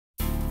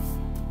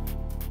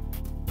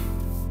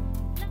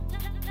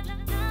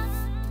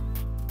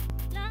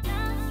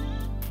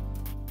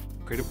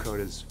Creative code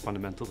is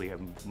fundamentally a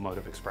mode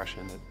of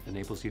expression. It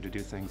enables you to do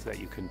things that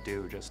you couldn't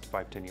do just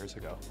 5-10 years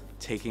ago.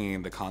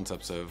 Taking the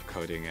concepts of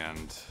coding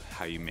and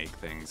how you make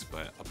things,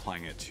 but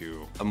applying it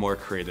to a more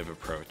creative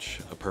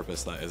approach, a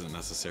purpose that isn't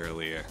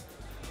necessarily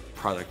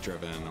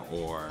product-driven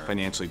or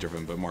financially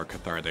driven, but more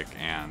cathartic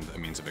and a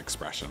means of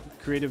expression.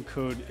 Creative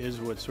code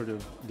is what's sort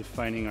of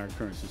defining our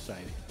current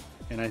society.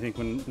 And I think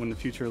when the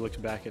future looks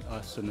back at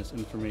us in this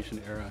information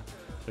era,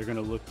 they're going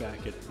to look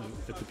back at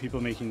the people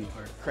making the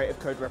art. Creative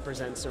code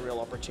represents a real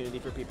opportunity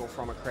for people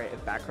from a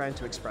creative background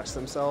to express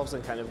themselves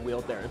and kind of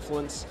wield their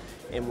influence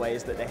in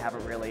ways that they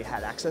haven't really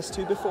had access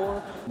to before.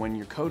 When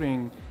you're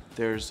coding,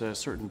 there's a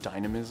certain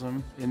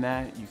dynamism in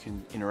that. You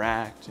can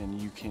interact and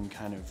you can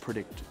kind of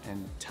predict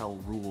and tell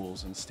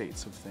rules and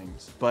states of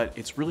things. But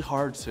it's really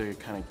hard to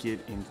kind of get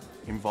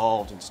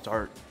involved and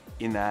start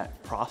in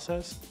that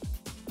process.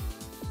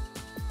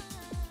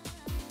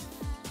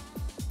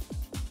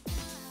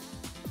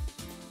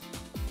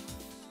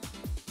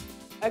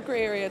 At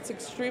Gray Area, it's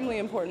extremely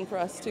important for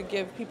us to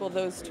give people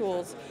those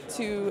tools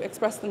to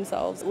express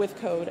themselves with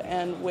code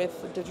and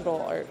with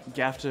digital art.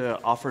 GAFTA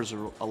offers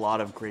a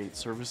lot of great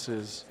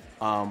services,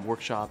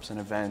 workshops and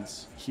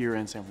events here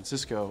in San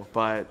Francisco,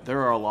 but there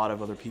are a lot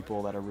of other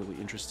people that are really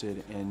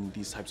interested in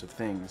these types of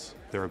things.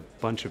 There are a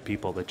bunch of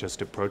people that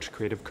just approach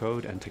creative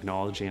code and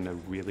technology in a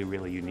really,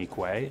 really unique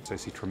way. So I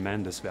see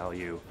tremendous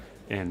value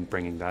in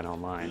bringing that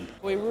online.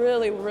 We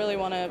really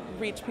want to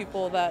reach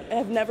people that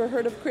have never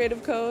heard of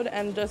creative code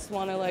and just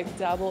want to like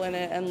dabble in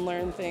it and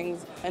learn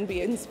things and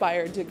be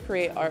inspired to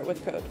create art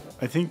with code.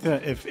 I think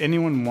that if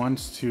anyone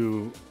wants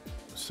to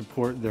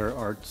support their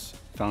arts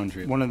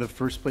foundry, one of the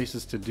first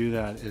places to do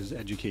that is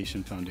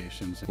education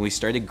foundations. When we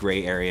started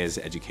Gray Area's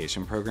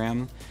education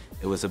program,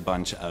 it was a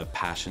bunch of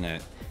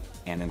passionate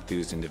and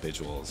enthused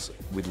individuals.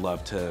 We'd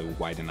love to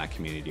widen that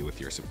community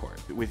with your support.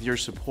 With your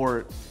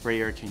support,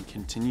 Gray Area can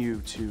continue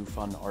to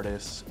fund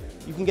artists.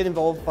 You can get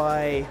involved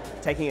by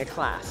taking a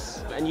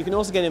class, and you can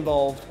also get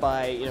involved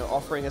by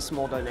offering a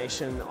small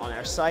donation on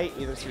our site,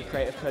 either through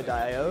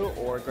creativecode.io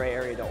or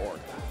grayarea.org.